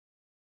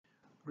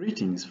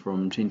Greetings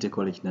from Trinity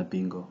College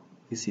Nabingo.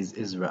 This is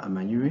Ezra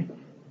Amanyire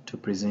to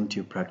present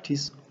you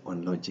practice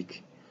on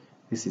logic.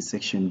 This is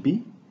section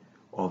B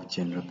of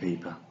general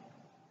paper.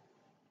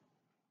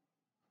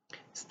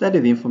 Study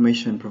the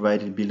information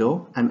provided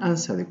below and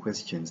answer the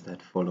questions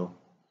that follow.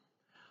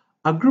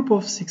 A group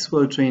of 6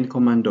 well-trained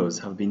commandos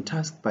have been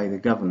tasked by the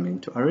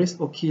government to arrest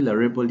or kill a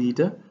rebel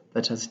leader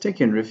that has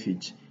taken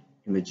refuge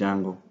in the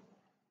jungle.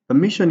 The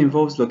mission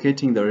involves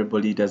locating the rebel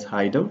leader's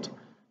hideout,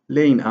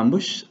 laying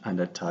ambush,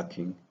 and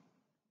attacking.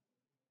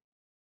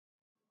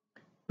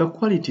 The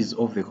qualities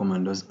of the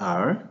commandos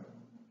are: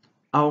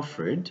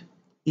 Alfred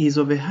is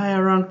of a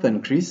higher rank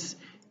than Chris,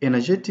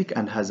 energetic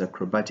and has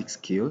acrobatic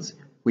skills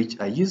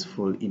which are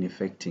useful in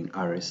effecting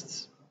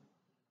arrests.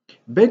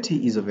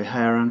 Betty is of a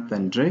higher rank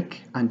than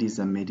Drake and is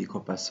a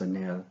medical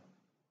personnel.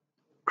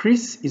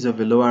 Chris is of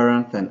a lower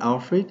rank than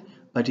Alfred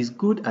but is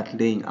good at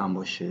laying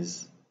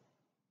ambushes.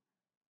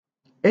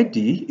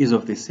 Eddie is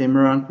of the same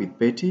rank with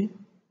Betty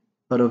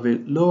but of a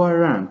lower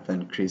rank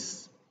than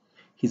Chris.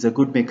 He's a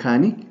good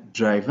mechanic,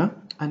 driver,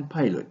 and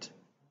pilot.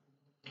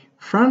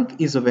 Frank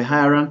is of a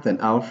higher rank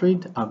than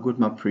Alfred, a good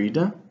map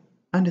reader,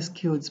 and a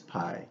skilled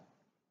spy.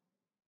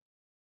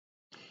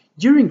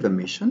 During the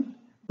mission,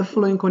 the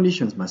following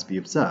conditions must be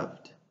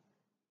observed.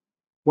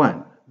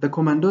 1. The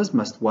commandos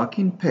must work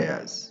in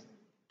pairs.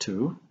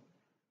 2.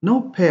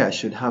 No pair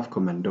should have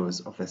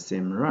commandos of the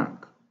same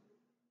rank.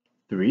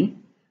 3.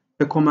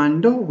 The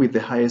commando with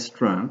the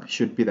highest rank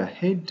should be the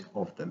head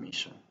of the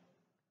mission.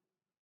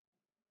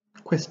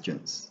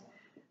 Questions.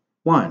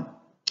 1.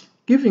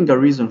 Giving a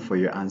reason for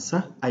your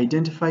answer,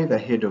 identify the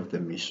head of the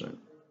mission.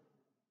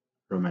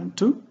 Roman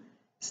 2.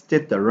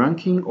 State the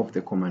ranking of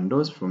the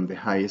commandos from the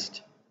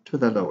highest to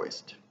the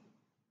lowest.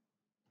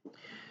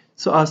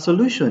 So our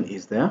solution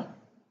is there.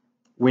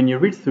 When you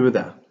read through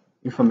the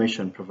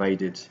information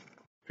provided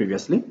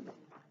previously,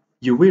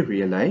 you will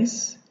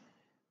realize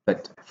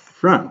that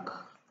Frank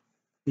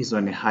is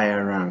on a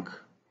higher rank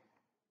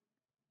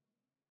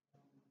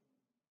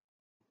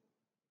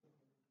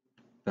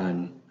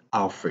than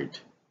Alfred.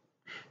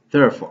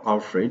 Therefore,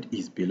 Alfred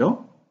is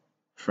below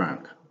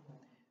Frank.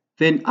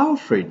 Then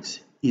Alfred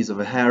is of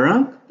a higher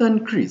rank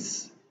than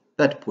Chris.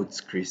 That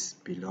puts Chris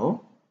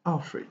below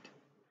Alfred.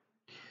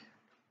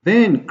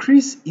 Then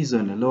Chris is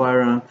on a lower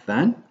rank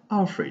than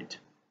Alfred.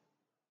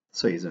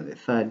 So he's on the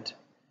third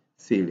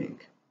ceiling.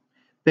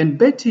 Then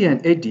Betty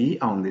and Eddie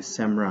are on the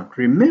same rank.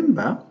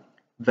 Remember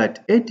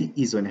that Eddie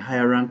is on a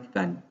higher rank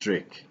than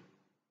Drake.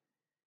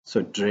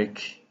 So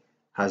Drake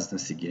has no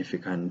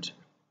significant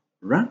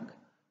rank,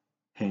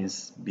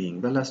 hence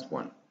being the last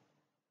one.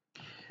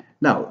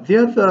 Now,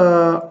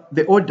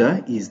 the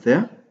order is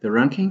there. The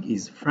ranking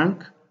is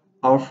Frank,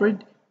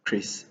 Alfred,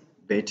 Chris,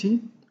 Betty,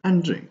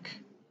 and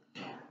Drake.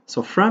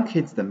 So Frank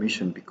hits the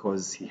mission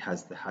because he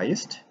has the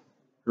highest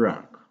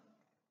rank.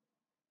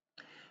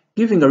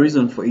 Giving a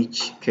reason for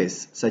each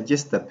case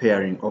suggests the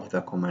pairing of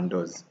the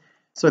commandos.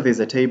 So there's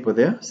a table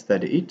there,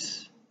 study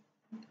it.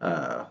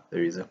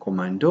 There is a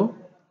commando,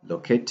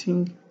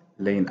 locating,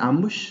 laying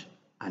ambush,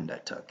 and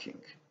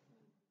attacking.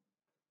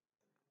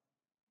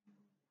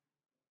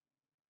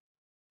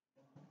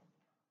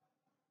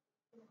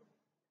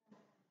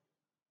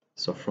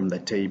 So from the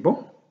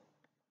table,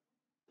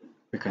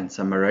 we can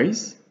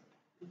summarize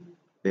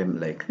them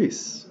like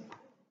this.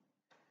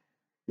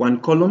 One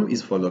column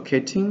is for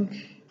locating,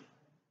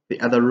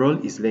 the other row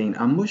is laying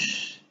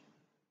ambush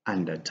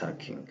and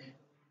attacking.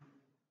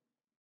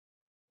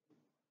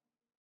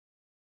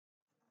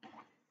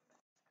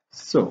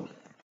 So,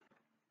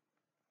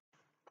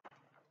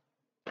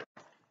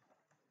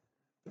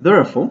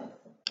 therefore,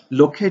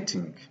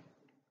 locating,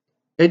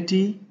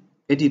 Eddie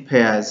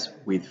pairs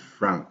with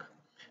Frank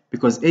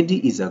because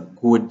Eddie is a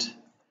good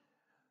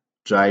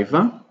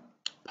driver,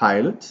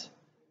 pilot,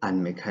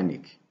 and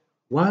mechanic,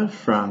 while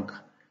Frank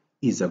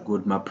is a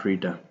good map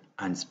reader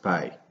and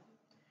spy.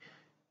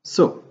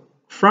 So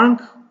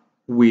Frank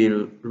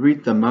will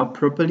read the map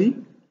properly,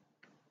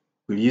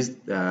 will use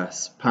the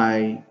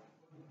spy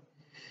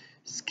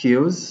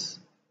skills,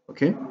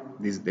 okay,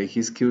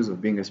 his skills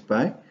of being a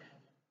spy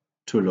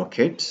to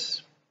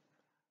locate,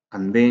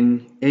 and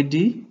then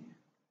Eddie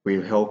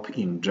will help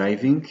in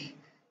driving,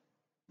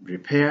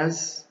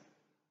 repairs,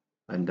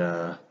 and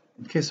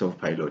in case of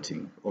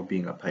piloting or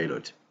being a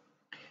pilot.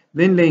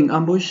 Then laying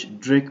ambush,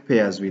 Drake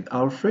pairs with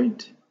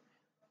Alfred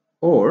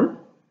or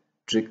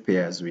Drake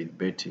pairs with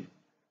Betty.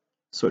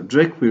 So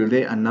Drake will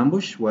lay an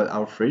ambush while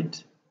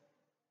Alfred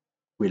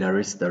will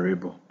arrest the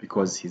rebel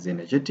because he's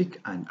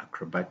energetic and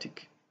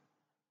acrobatic.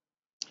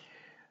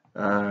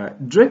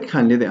 Drake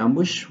can lay the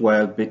ambush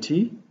while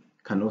Betty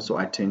can also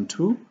attend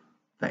to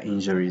the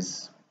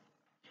injuries.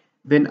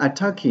 Then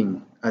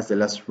attacking as the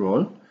last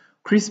role,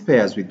 Chris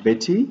pairs with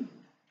Betty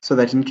so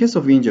that in case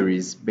of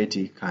injuries,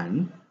 Betty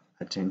can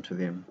attend to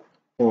them,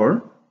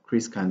 or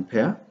Chris can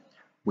pair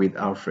with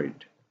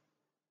Alfred.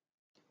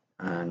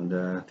 And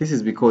this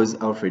is because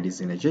Alfred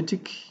is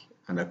energetic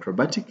and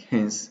acrobatic,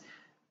 hence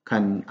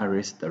can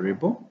arrest the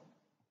rebel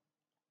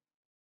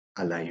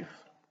alive.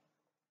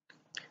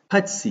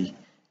 Part C,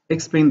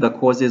 Explain the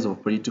causes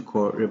of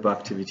political rebel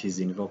activities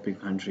in developing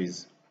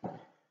countries.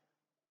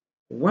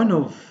 One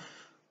of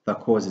the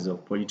causes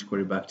of political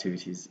rebel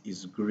activities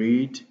is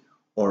greed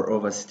or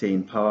overstay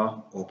in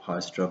power or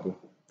power struggle.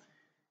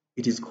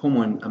 It is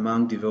common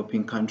among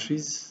developing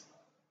countries,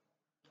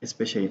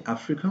 especially in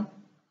Africa,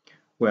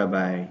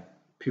 whereby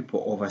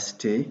people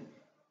overstay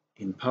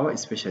in power,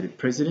 especially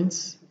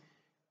presidents.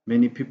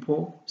 Many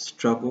people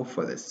struggle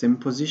for the same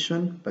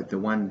position, but the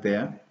one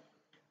there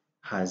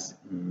has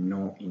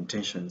no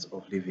intentions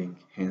of leaving,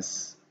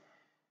 hence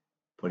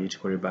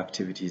political rebel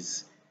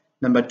activities.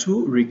 Number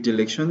two, rigged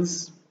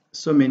elections.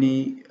 So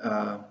many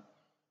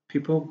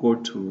people go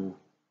to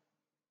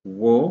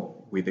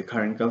war with the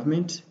current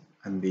government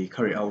and they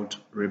carry out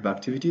rebel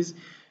activities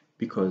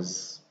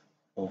because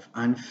of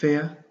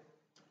unfair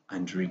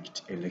and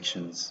rigged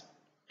elections.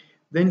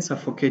 Then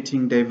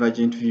suffocating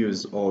divergent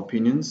views or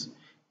opinions,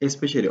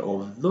 especially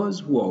of those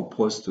who are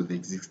opposed to the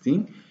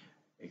existing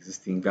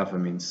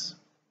governments.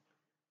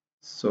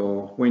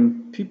 So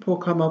when people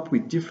come up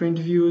with different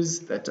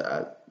views that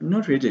are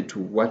not related to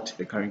what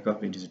the current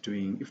government is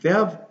doing, if they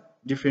have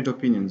different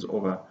opinions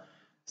over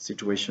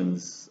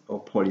situations or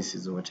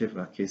policies or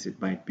whatever case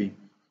it might be,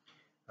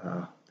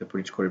 the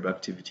political rebel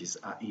activities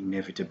are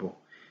inevitable.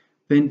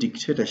 Then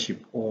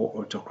dictatorship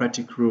or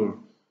autocratic rule,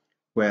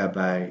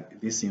 whereby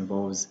this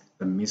involves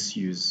the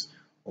misuse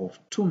of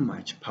too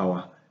much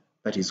power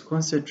that is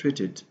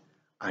concentrated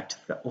at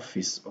the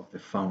office of the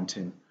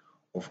fountain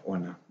of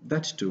honor.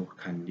 That too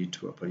can lead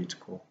to a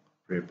political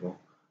rebel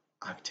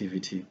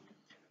activity.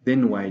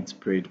 Then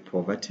widespread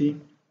poverty.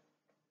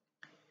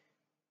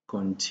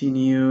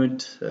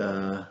 Continued,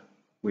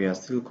 we are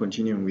still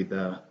continuing with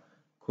the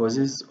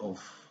causes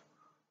of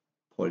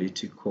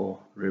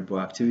political rebel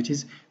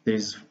activities. There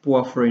is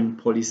poor foreign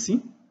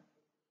policy,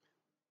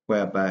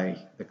 whereby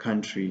the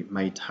country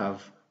might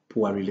have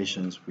poor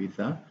relations with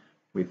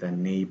the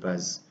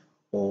neighbors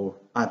or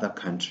other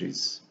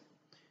countries.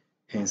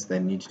 Hence, the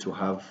need to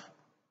have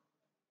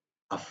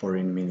a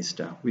foreign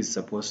minister who is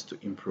supposed to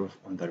improve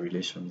on the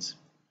relations.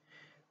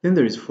 Then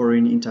there is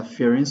foreign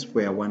interference,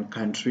 where one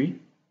country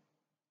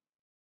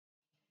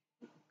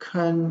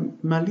can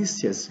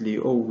maliciously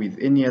or with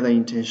any other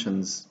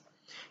intentions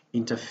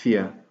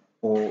interfere,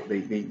 or they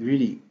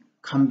really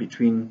come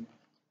between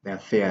the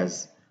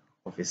affairs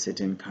of a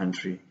certain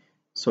country.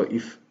 So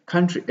if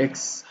country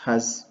X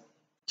has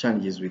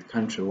challenges with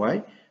country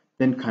Y,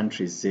 then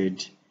country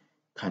Z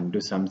can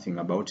do something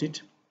about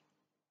it.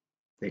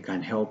 They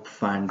can help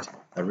fund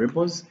the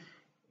rebels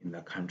in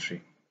the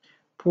country.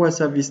 Poor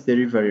service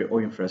delivery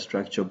or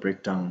infrastructure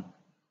breakdown.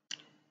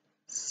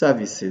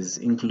 Services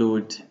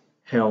include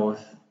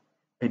health,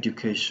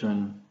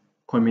 education,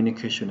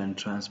 communication and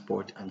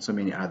transport, and so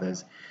many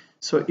others.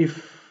 So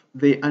if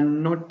they are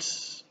not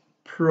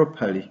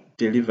properly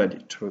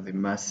delivered to the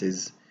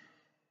masses,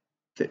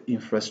 the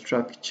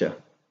infrastructure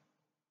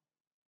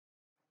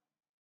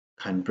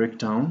can break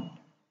down,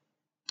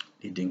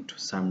 leading to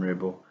some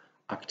rebel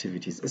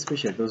activities,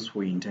 especially those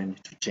who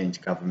intend to change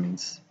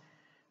governments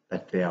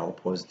that they are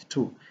opposed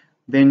to.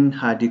 Then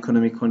hard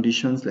economic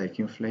conditions like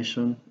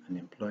inflation,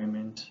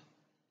 unemployment,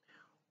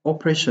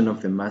 oppression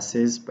of the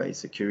masses by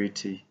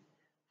security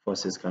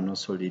forces can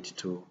also lead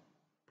to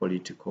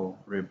political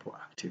rebel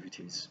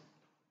activities.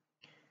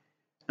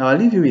 Now I'll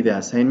leave you with the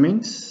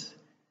assignment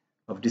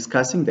of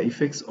discussing the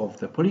effects of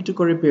the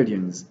political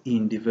rebellions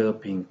in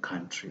developing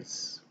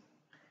countries.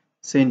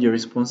 Send your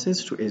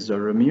responses to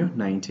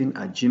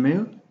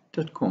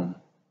ezoromeo19@gmail.com.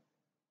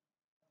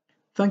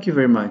 Thank you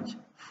very much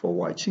for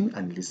watching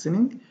and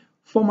listening.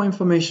 For more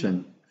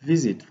information,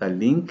 visit the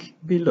link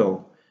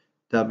below,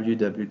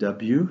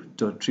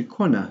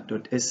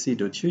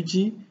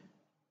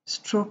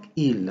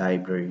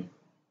 www.tricona.sc.ug/e-library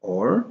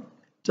or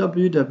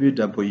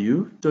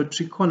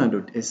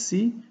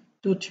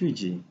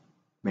www.tricona.sc.ug.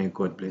 May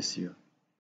God bless you.